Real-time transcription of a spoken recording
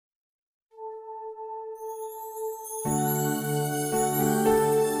Hi,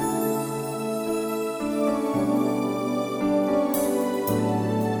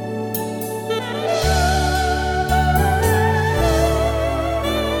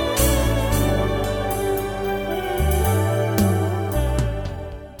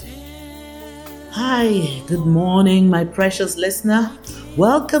 good morning, my precious listener.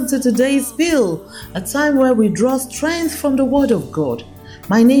 Welcome to today's Bill, a time where we draw strength from the Word of God.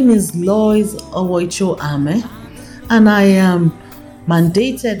 My name is Lois Owoicho Ame, and I am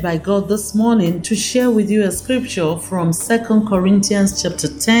mandated by God this morning to share with you a scripture from 2 Corinthians chapter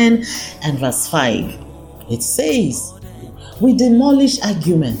 10 and verse 5. It says, "We demolish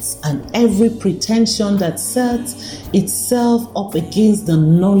arguments and every pretension that sets itself up against the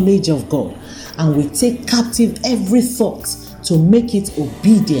knowledge of God, and we take captive every thought to make it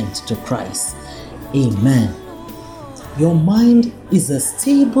obedient to Christ." Amen. Your mind is a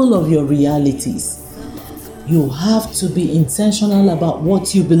staple of your realities. You have to be intentional about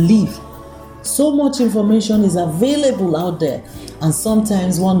what you believe. So much information is available out there, and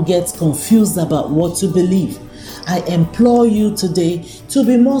sometimes one gets confused about what to believe. I implore you today to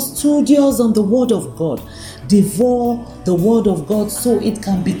be more studious on the Word of God. Devour the Word of God so it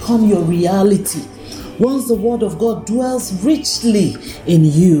can become your reality. Once the Word of God dwells richly in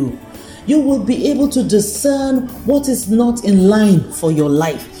you, you will be able to discern what is not in line for your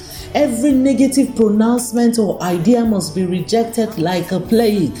life. Every negative pronouncement or idea must be rejected like a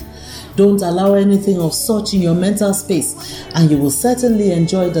plague. Don't allow anything of such in your mental space, and you will certainly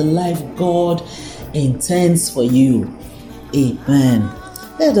enjoy the life God intends for you. Amen.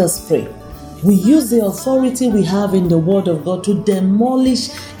 Let us pray. We use the authority we have in the Word of God to demolish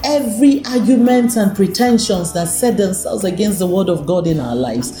every argument and pretensions that set themselves against the Word of God in our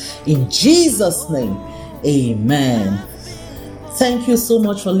lives. In Jesus' name, amen. Thank you so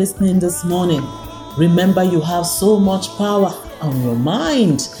much for listening this morning. Remember, you have so much power on your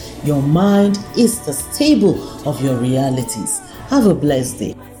mind. Your mind is the stable of your realities. Have a blessed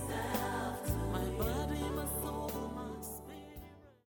day.